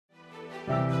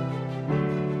Hey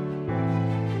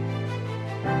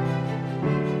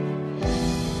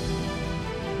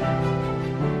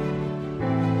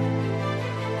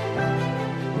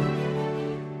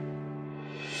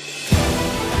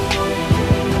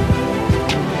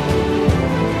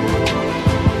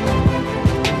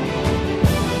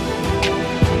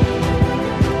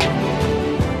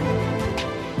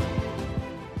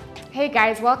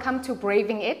guys, welcome to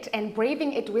Braving It, and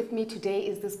braving it with me today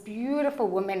is this beautiful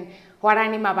woman,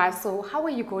 Warani Mabaso. How are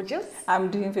you, gorgeous? I'm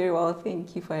doing very well.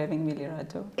 Thank you for having me,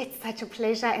 Lerato. It's such a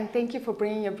pleasure, and thank you for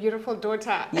bringing your beautiful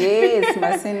daughter. Yes,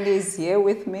 Masindi is here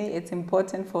with me. It's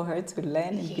important for her to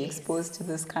learn and be exposed to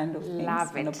this kind of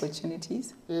things and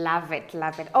opportunities. Love it,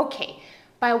 love it. Okay.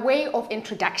 By way of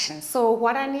introduction, so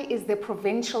Warani is the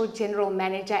Provincial General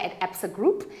Manager at ABSA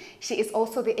Group. She is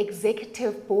also the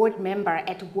Executive Board Member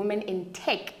at Women in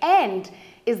Tech and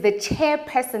is the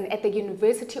Chairperson at the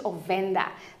University of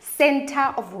Venda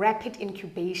Center of Rapid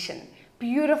Incubation.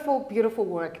 Beautiful, beautiful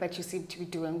work that you seem to be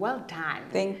doing. Well done.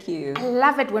 Thank you. I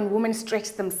love it when women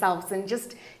stretch themselves and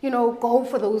just, go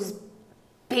for those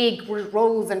big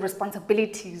roles and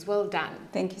responsibilities. Well done.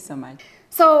 Thank you so much.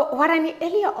 So, Warani,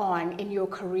 earlier on in your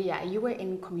career, you were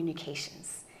in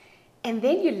communications, and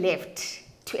then you left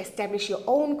to establish your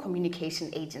own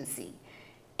communication agency,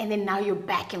 and then now you're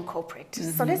back in corporate.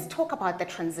 So let's talk about the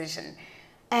transition.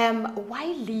 Why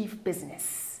leave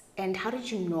business, and how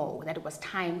did you know that it was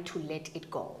time to let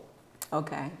it go?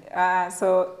 Okay,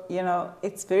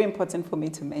 it's very important for me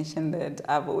to mention that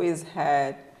I've always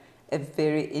had a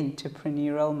very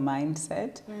entrepreneurial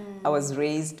mindset. I was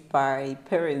raised by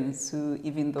parents who,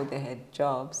 even though they had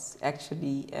jobs,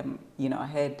 actually,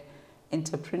 had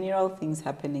entrepreneurial things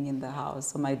happening in the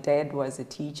house. So my dad was a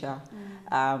teacher,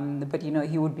 but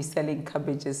he would be selling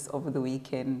cabbages over the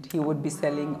weekend. He would be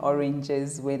selling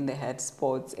oranges when they had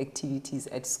sports activities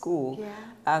at school.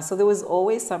 Yeah. So there was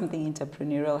always something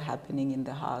entrepreneurial happening in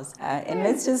the house. And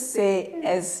let's just say,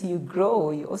 as you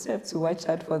grow, you also have to watch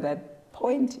out for that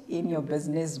point in your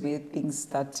business where things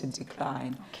start to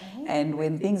decline. Okay. And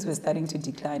when things were starting to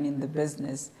decline in the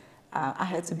business, I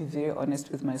had to be very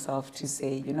honest with myself to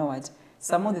say, you know what,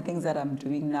 some of the things that I'm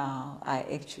doing now are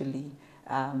actually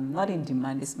not in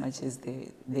demand as much as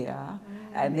they are.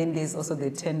 And then there's also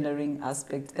the tendering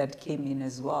aspect that came in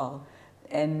as well.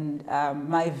 And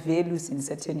my values in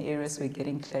certain areas were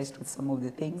getting clashed with some of the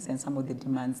things and some of the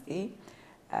demands there.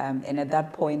 And at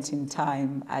that point in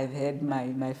time, I've had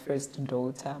my first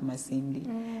daughter, Masindi.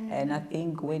 And I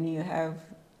think when you have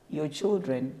your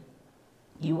children,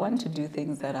 you want to do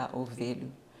things that are of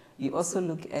value. You also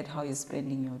look at how you're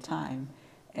spending your time.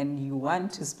 And you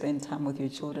want to spend time with your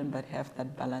children, but have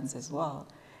that balance as well.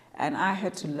 And I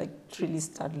had to truly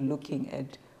start looking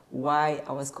at why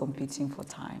I was competing for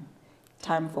time.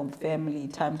 Time for family,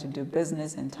 time to do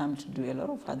business, and time to do a lot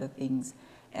of other things.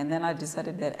 And then I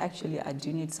decided that actually I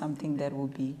do need something that will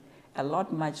be a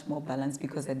lot much more balanced,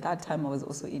 because at that time I was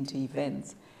also into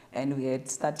events. And we had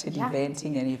started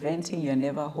eventing, you're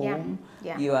never home.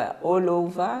 Yeah. You are all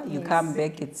over, you come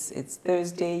back, it's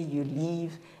Thursday, you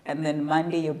leave, and then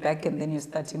Monday you're back, and then you're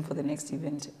starting for the next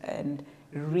event. And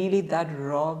really that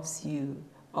robs you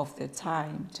of the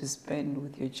time to spend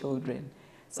with your children.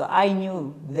 So I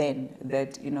knew then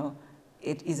that,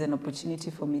 it is an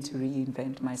opportunity for me to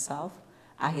reinvent myself.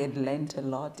 I had learned a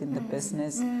lot in the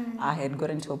business. I had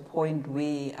gotten to a point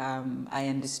where I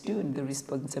understood the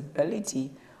responsibility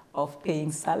of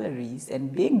paying salaries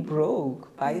and being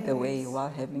broke, by the way, while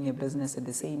having a business at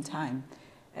the same time.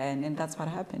 And that's what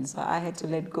happened. So I had to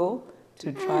let go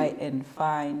to try and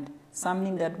find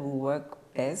something that will work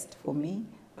best for me,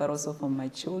 but also for my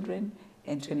children,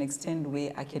 and to an extent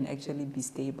where I can actually be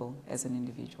stable as an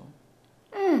individual.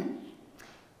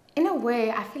 In a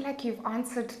way, I feel like you've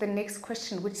answered the next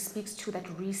question, which speaks to that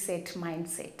reset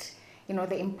mindset.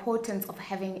 The importance of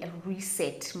having a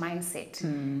reset mindset,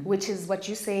 which is what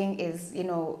you're saying is,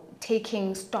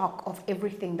 taking stock of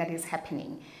everything that is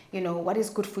happening. What is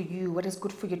good for you, what is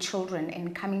good for your children,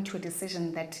 and coming to a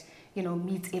decision that,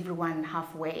 meets everyone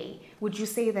halfway. Would you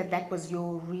say that that was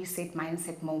your reset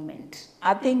mindset moment?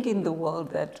 I think in the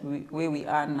world where we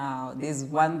are now, there's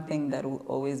one thing that will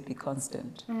always be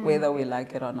constant, whether we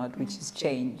like it or not, which is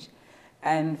change.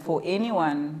 And for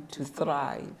anyone to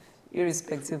thrive,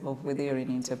 irrespective of whether you're an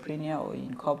entrepreneur or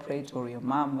in corporate or your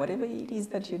mom, whatever it is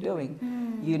that you're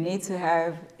doing, you need to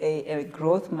have a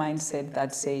growth mindset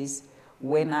that says,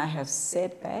 when I have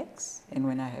setbacks and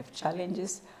when I have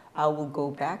challenges, I will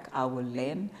go back, I will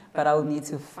learn, but I will need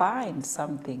to find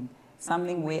something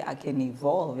where I can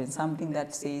evolve, and something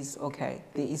that says, okay,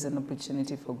 there is an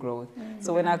opportunity for growth.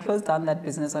 So when I closed down that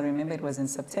business, I remember it was in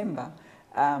September,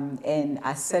 And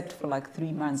I sat for like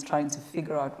 3 months trying to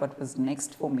figure out what was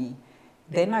next for me.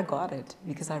 Then I got it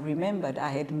because I remembered I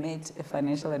had met a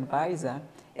financial advisor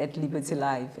at Liberty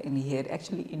Life, and he had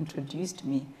actually introduced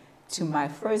me to my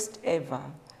first ever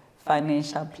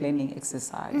financial planning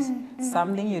exercise,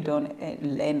 something you don't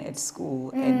learn at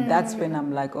school. And that's when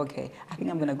I'm like, okay, I think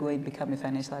I'm going to go and become a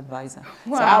financial advisor.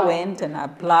 Wow. So I went and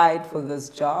applied for this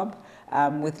job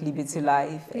with Liberty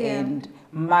Life, and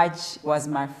March was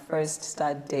my first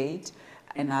start date.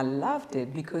 And I loved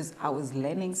it because I was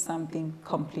learning something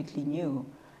completely new.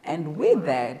 And with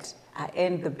that, I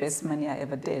earned the best money I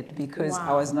ever did because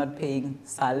I was not paying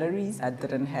salaries. I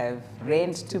didn't have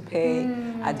rent to pay.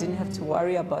 I didn't have to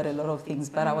worry about a lot of things,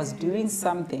 but I was doing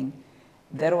something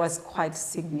that was quite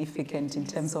significant in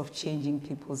terms of changing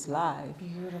people's lives.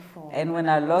 Beautiful. And when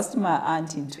I lost my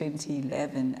aunt in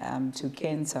 2011 to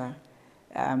cancer,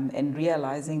 and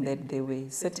realizing that there were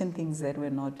certain things that were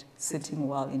not sitting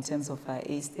well in terms of her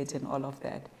estate and all of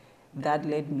that, that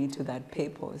led me to that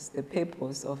purpose, the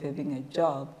purpose of having a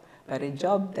job, but a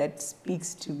job that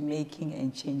speaks to making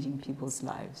and changing people's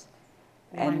lives.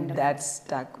 Wonderful. And that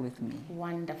stuck with me.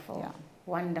 Wonderful. Yeah.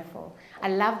 Wonderful. I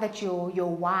love that your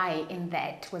why in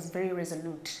that was very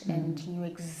resolute and you knew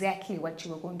exactly what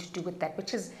you were going to do with that,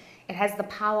 which is, it has the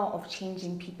power of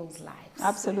changing people's lives.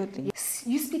 Absolutely.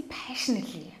 You speak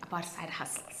passionately about side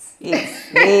hustles. Yes,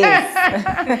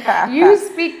 yes. You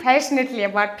speak passionately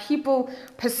about people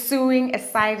pursuing a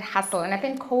side hustle. And I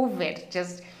think COVID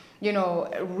just,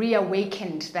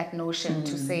 reawakened that notion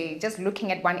to say just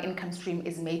looking at one income stream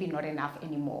is maybe not enough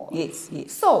anymore. Yes,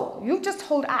 yes. So you've just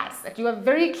told us that you are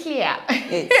very clear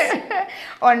Yes.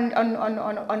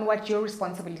 on what your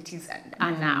responsibilities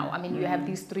are now. I mean, you have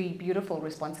these 3 beautiful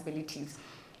responsibilities.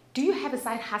 Do you have a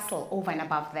side hustle over and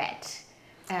above that?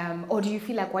 Or do you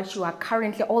feel like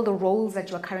all the roles that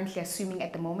you are currently assuming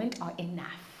at the moment are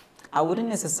enough? I wouldn't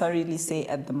necessarily say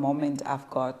at the moment I've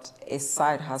got a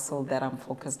side hustle that I'm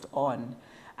focused on.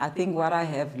 I think what I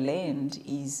have learned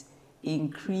is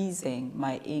increasing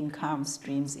my income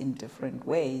streams in different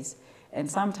ways.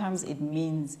 And sometimes it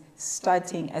means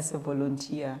starting as a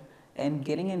volunteer and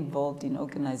getting involved in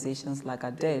organizations like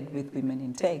I did with Women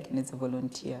in Tech, and it's a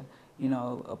volunteer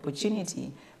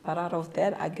opportunity. But out of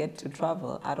that, I get to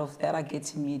travel. Out of that, I get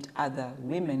to meet other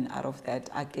women. Out of that,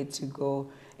 I get to go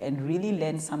and really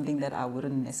learn something that I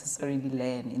wouldn't necessarily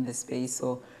learn in the space.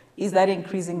 So is that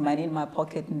increasing money in my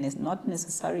pocket? Not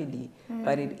necessarily,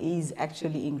 but it is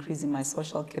actually increasing my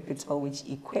social capital, which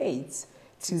equates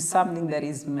to something that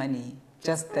is money,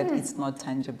 just that it's not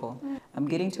tangible. I'm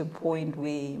getting to a point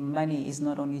where money is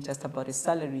not only just about a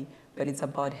salary, but it's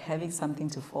about having something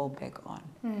to fall back on.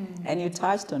 And you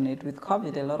touched on it. With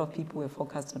COVID, a lot of people were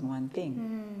focused on one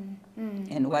thing.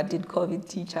 And what did COVID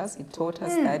teach us? It taught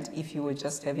us that if you were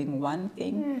just having one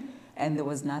thing and there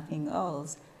was nothing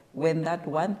else, when that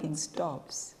one thing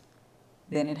stops,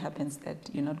 then it happens that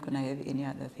you're not going to have any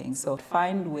other thing. So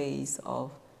find ways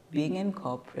of being in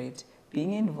corporate,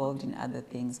 being involved in other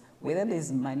things, whether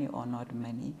there's money or not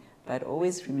money, but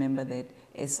always remember that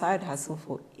a side hustle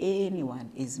for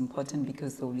anyone is important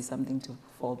because there will be something to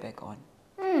fall back on.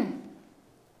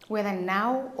 Whether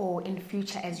now or in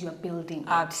future as you're building it.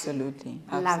 Absolutely.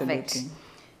 Love it.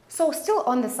 So still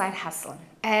on the side hustle,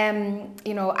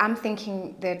 I'm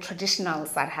thinking the traditional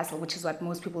side hustle, which is what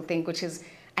most people think, which is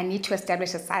I need to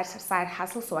establish a side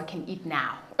hustle so I can eat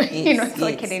now, Yes,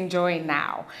 I can enjoy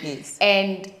now. Yes.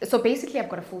 And so basically I've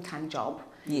got a full-time job.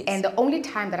 Yes. And the only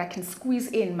time that I can squeeze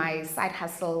in my side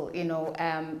hustle,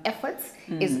 efforts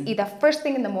is either first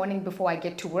thing in the morning before I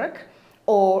get to work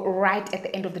or right at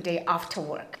the end of the day after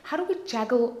work. How do we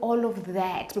juggle all of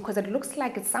that? Because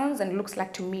it sounds and looks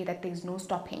like to me that there is no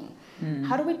stopping.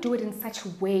 How do we do it in such a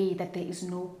way that there is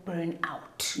no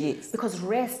burnout? Yes. Because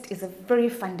rest is a very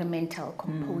fundamental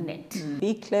component.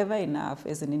 Be clever enough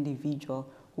as an individual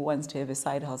who wants to have a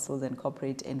side hustle and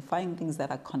corporate and find things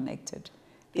that are connected.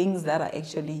 Things that are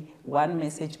actually one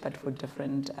message but for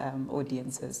different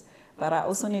audiences. But I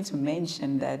also need to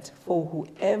mention that for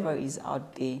whoever is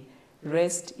out there,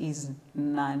 rest is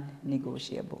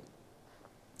non-negotiable.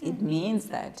 It means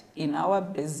that in our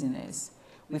business,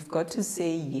 we've got to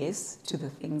say yes to the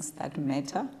things that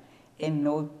matter and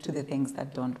no to the things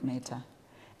that don't matter.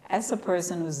 As a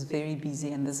person who's very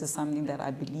busy, and this is something that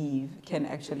I believe can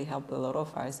actually help a lot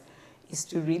of us, is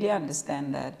to really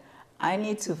understand that I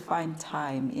need to find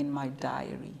time in my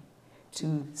diary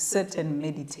to sit and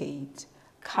meditate,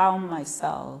 calm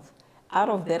myself. Out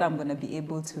of that, I'm going to be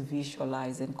able to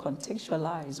visualize and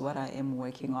contextualize what I am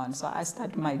working on. So I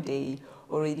start my day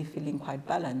already feeling quite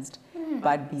balanced.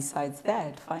 But besides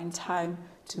that, find time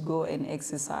to go and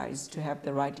exercise, to have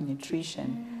the right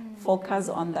nutrition. Focus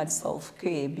on that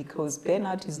self-care, because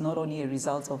burnout is not only a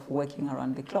result of working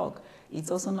around the clock,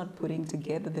 it's also not putting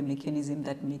together the mechanism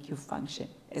that make you function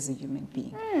as a human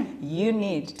being. You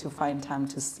need to find time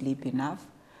to sleep enough.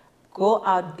 Go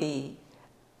out there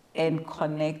and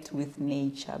connect with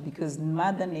nature, because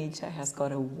Mother Nature has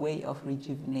got a way of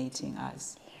rejuvenating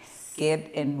us. Yes.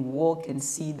 Get and walk and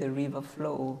see the river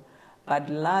flow. But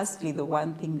lastly, the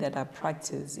one thing that I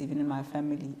practice, even in my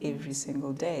family, every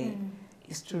single day,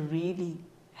 is to really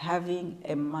having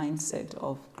a mindset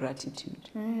of gratitude.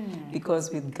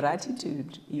 Because with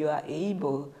gratitude, you are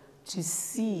able to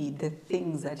see the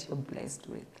things that you're blessed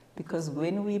with. Because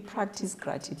when we practice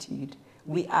gratitude,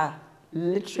 we are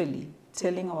literally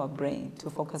telling our brain to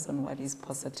focus on what is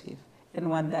positive. And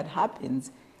when that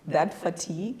happens, that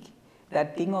fatigue,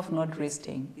 that thing of not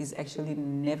resting is actually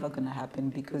never going to happen,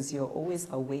 because you're always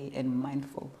aware and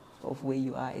mindful of where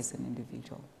you are as an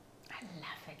individual. I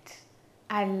love it.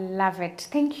 I love it.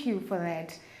 Thank you for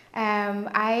that.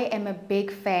 I am a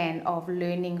big fan of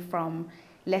learning from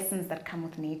lessons that come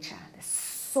with nature. There's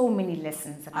so many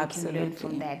lessons that we can learn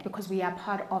from that, because we are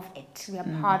part of it. We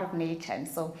are part of nature. And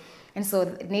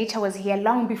so nature was here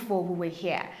long before we were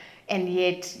here. And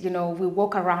yet, you know, we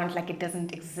walk around like it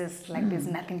doesn't exist, like there's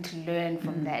nothing to learn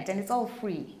from that. And it's all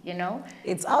free, you know?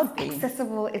 It's out there.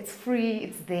 Accessible, it's free,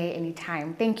 it's there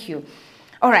anytime. Thank you.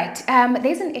 All right,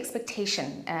 there's an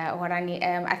expectation, Warani.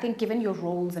 I think given your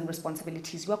roles and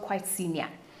responsibilities, you are quite senior.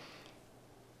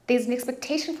 There's an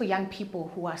expectation for young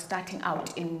people who are starting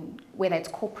out in, whether it's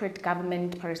corporate,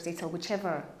 government, parastatal,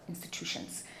 whichever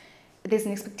institutions. There's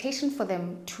an expectation for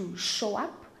them to show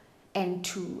up and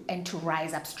to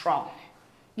rise up strong,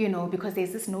 you know, because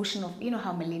there's this notion of, you know,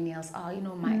 how millennials are, you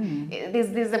know,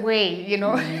 there's a way, you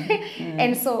know.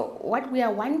 And so what we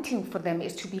are wanting for them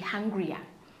is to be hungrier.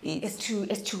 Is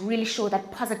to really show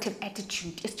that positive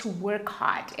attitude, is to work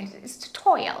hard, and is to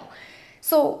toil.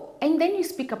 So, and then you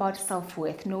speak about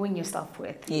self-worth, knowing your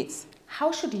self-worth. Yes.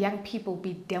 How should young people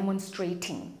be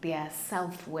demonstrating their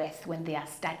self-worth when they are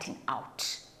starting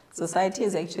out? Society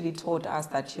has actually taught us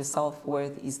that your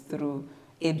self-worth is through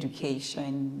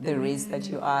education, the race that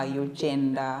you are, your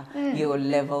gender, your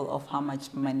level of how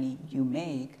much money you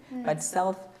make. But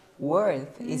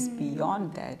self-worth is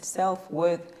beyond that.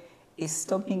 Self-worth is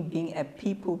stopping being a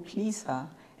people pleaser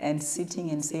and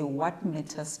sitting and say, what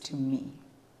matters to me?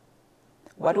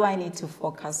 What do I need to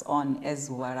focus on as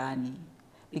Warani?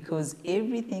 Because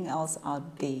everything else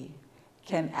out there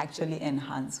can actually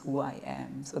enhance who I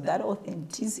am. So that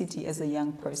authenticity as a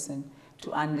young person,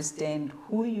 to understand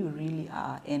who you really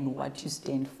are and what you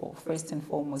stand for, first and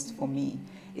foremost for me,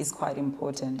 is quite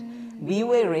important. We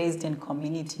were raised in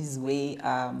communities where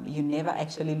you never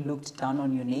actually looked down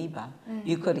on your neighbor.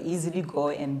 You could easily go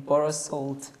and borrow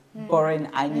salt, borrow an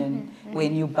onion.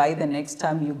 When you buy the next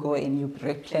time, you go and you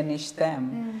replenish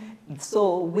them.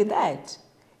 So with that,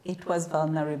 it was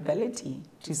vulnerability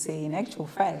to say, in actual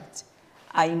fact,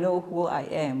 I know who I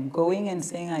am. Going and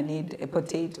saying I need a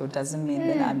potato doesn't mean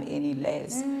that I'm any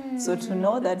less. So to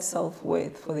know that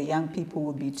self-worth for the young people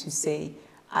would be to say,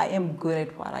 I am good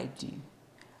at what I do.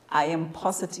 I am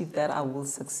positive that I will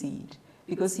succeed.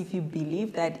 Because if you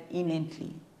believe that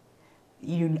innately,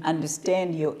 you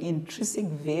understand your intrinsic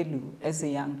value as a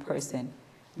young person,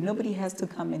 nobody has to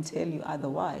come and tell you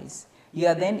otherwise. You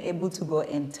are then able to go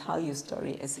and tell your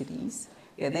story as it is.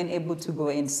 You're then able to go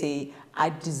and say, I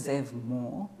deserve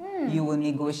more. You will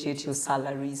negotiate your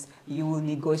salaries. You will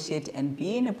negotiate and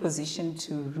be in a position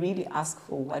to really ask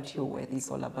for what your worth is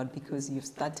all about, because you've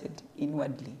started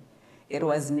inwardly. It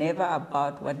was never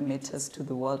about what matters to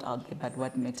the world out there, but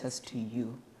what matters to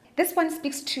you. This one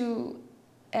speaks to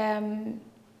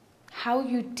how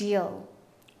you deal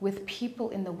with people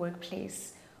in the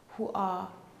workplace who are,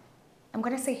 I'm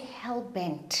going to say,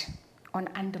 hell-bent on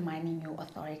undermining your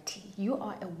authority. You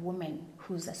are a woman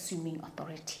who's assuming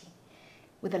authority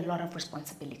with a lot of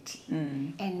responsibility.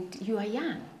 And you are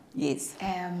young. Yes.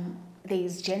 There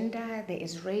is gender, there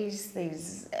is race,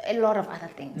 there's a lot of other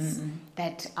things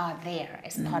that are there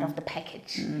as part of the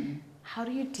package. How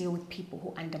do you deal with people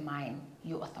who undermine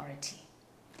your authority?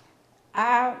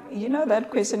 You know, that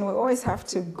question, we always have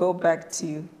to go back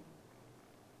to,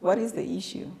 what is the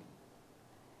issue?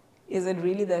 Is it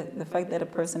really the fact that a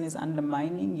person is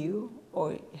undermining you,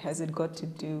 or has it got to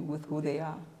do with who they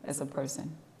are as a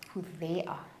person? Who they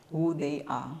are. Who they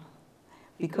are.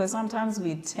 Because sometimes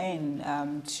we tend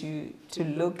to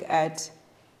look at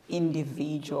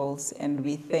individuals and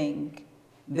we think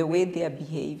the way they are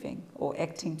behaving or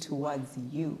acting towards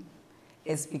you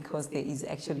is because there is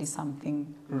actually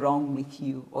something wrong with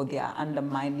you, or they are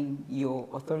undermining your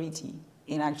authority.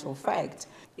 in actual fact,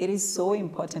 it is so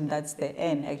important, that's the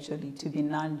end actually, to be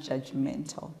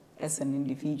non-judgmental as an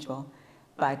individual,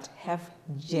 but have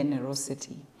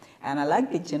generosity. And I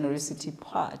like the generosity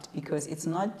part because it's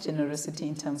not generosity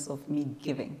in terms of me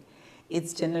giving.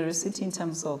 It's generosity in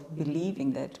terms of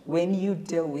believing that when you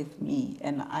deal with me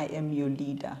and I am your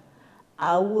leader,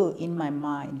 I will, in my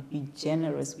mind, be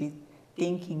generous with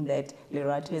thinking that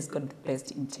Lerato has got the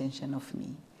best intention of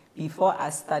me. Before I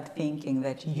start thinking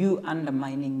that you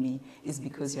undermining me is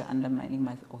because you're undermining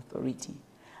my authority.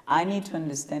 I need to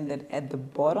understand that at the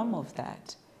bottom of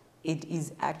that, it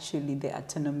is actually the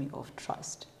autonomy of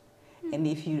trust. And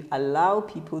if you allow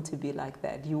people to be like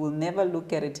that, you will never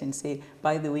look at it and say,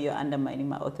 by the way, you're undermining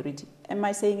my authority. Am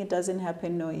I saying it doesn't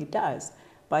happen? No, it does.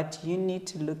 But you need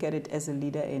to look at it as a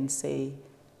leader and say,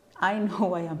 I know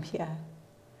why I'm here.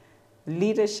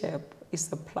 Leadership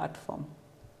is a platform,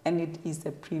 and it is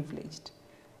a privilege.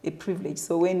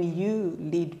 So when you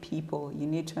lead people, you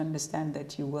need to understand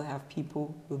that you will have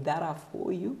people that are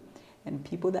for you and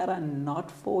people that are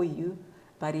not for you,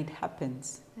 but it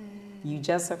happens. You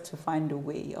just have to find a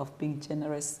way of being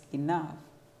generous enough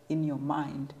in your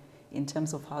mind in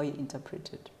terms of how you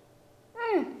interpret it.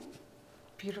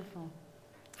 Beautiful.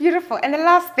 Beautiful. And the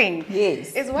last thing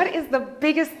is, what is the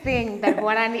biggest thing that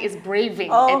Bongani is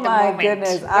braving at the moment? Oh my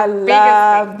goodness, I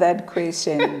love that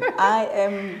question. I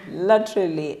am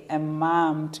literally a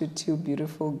mom to 2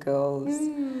 beautiful girls.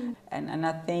 And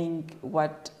I think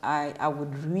what I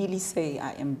would really say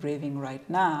I am braving right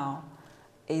now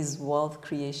is wealth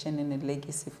creation and a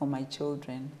legacy for my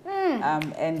children.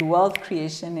 And wealth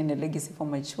creation and a legacy for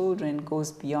my children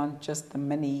goes beyond just the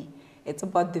money. It's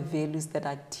about the values that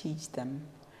I teach them.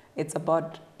 It's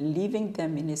about leaving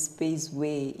them in a space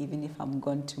where even if I'm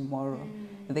gone tomorrow,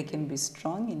 they can be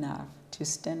strong enough to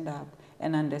stand up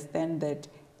and understand that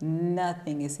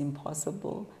nothing is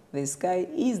impossible. The sky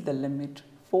is the limit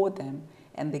for them,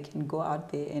 and they can go out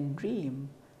there and dream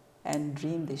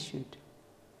they should.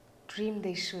 Dream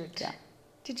they should. Yeah.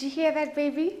 Did you hear that,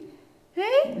 baby?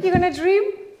 Hey, you're gonna dream?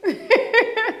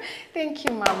 Thank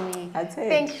you, Mommy. That's it.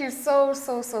 Thank you so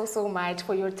much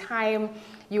for your time.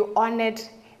 You honored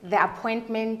the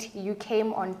appointment. You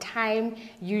came on time.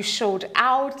 You showed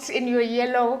out in your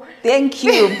yellow. Thank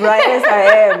you, bright as I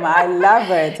am. I love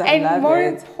it. And more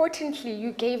importantly,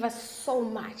 you gave us so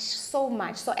much.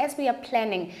 So as we are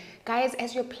planning, guys,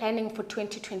 as you're planning for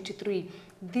 2023,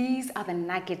 these are the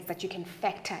nuggets that you can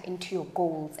factor into your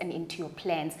goals and into your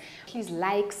plans. Please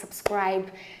like,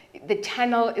 subscribe. The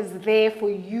channel is there for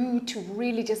you to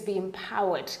really just be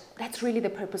empowered. That's really the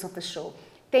purpose of the show.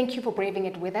 Thank you for braving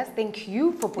it with us. Thank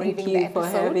you for braving the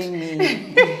episode. Thank you for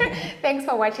having me. Thanks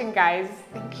for watching, guys.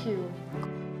 Thank you.